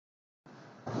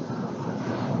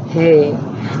Hey,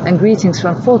 and greetings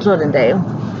from Fort Lauderdale.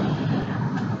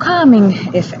 Calming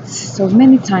effects. So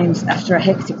many times after a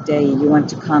hectic day, you want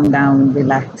to calm down,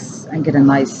 relax, and get a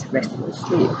nice restful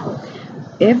sleep.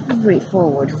 Every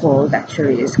forward fold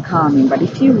actually is calming, but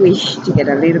if you wish to get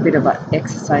a little bit of an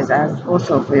exercise as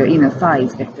also for your inner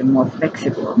thighs, get them more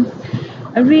flexible,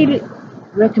 I really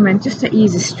recommend just an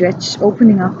easy stretch,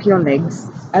 opening up your legs.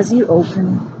 As you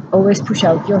open, always push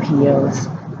out your heels,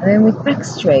 and then with back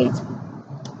straight.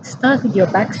 Start with your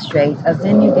back straight, as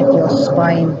then you get your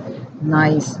spine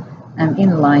nice and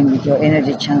in line with your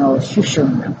energy channel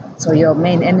Shushumna. So your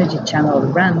main energy channel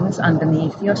runs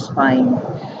underneath your spine.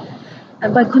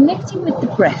 And by connecting with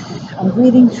the breath and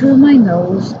breathing through my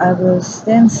nose, I will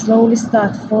then slowly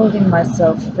start folding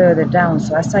myself further down.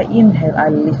 So as I inhale, I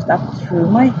lift up through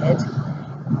my head,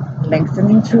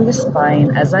 lengthening through the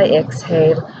spine. As I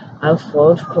exhale, I'll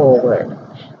fold forward.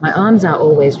 My arms are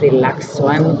always relaxed, so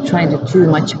I'm trying to too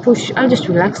much push. I'll just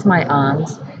relax my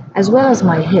arms as well as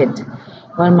my head,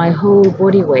 while my whole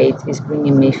body weight is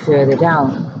bringing me further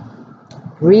down.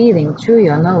 Breathing through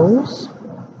your nose,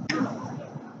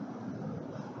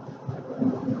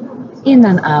 in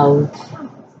and out,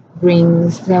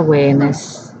 brings the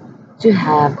awareness to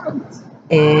have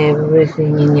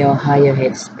everything in your higher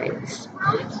headspace.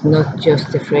 Not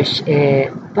just the fresh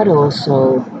air, but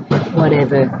also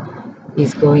whatever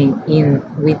is going in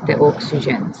with the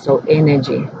oxygen. So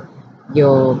energy,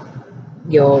 your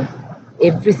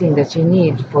everything that you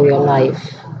need for your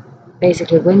life.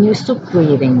 Basically, when you stop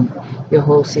breathing, your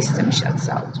whole system shuts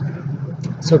out.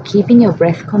 So keeping your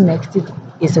breath connected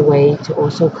is a way to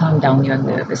also calm down your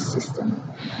nervous system.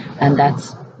 And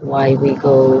that's why we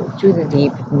go to the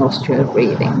deep nostril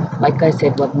breathing. Like I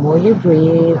said, what more you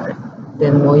breathe,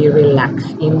 the more you relax.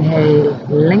 Inhale,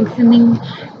 lengthening,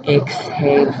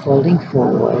 exhale, folding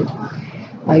forward.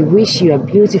 I wish you a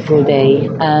beautiful day,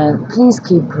 and please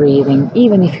keep breathing.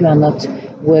 Even if you are not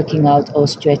working out or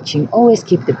stretching, always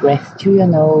keep the breath through your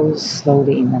nose,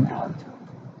 slowly in and out.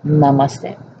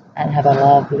 Namaste, and have a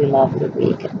lovely, lovely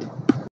weekend.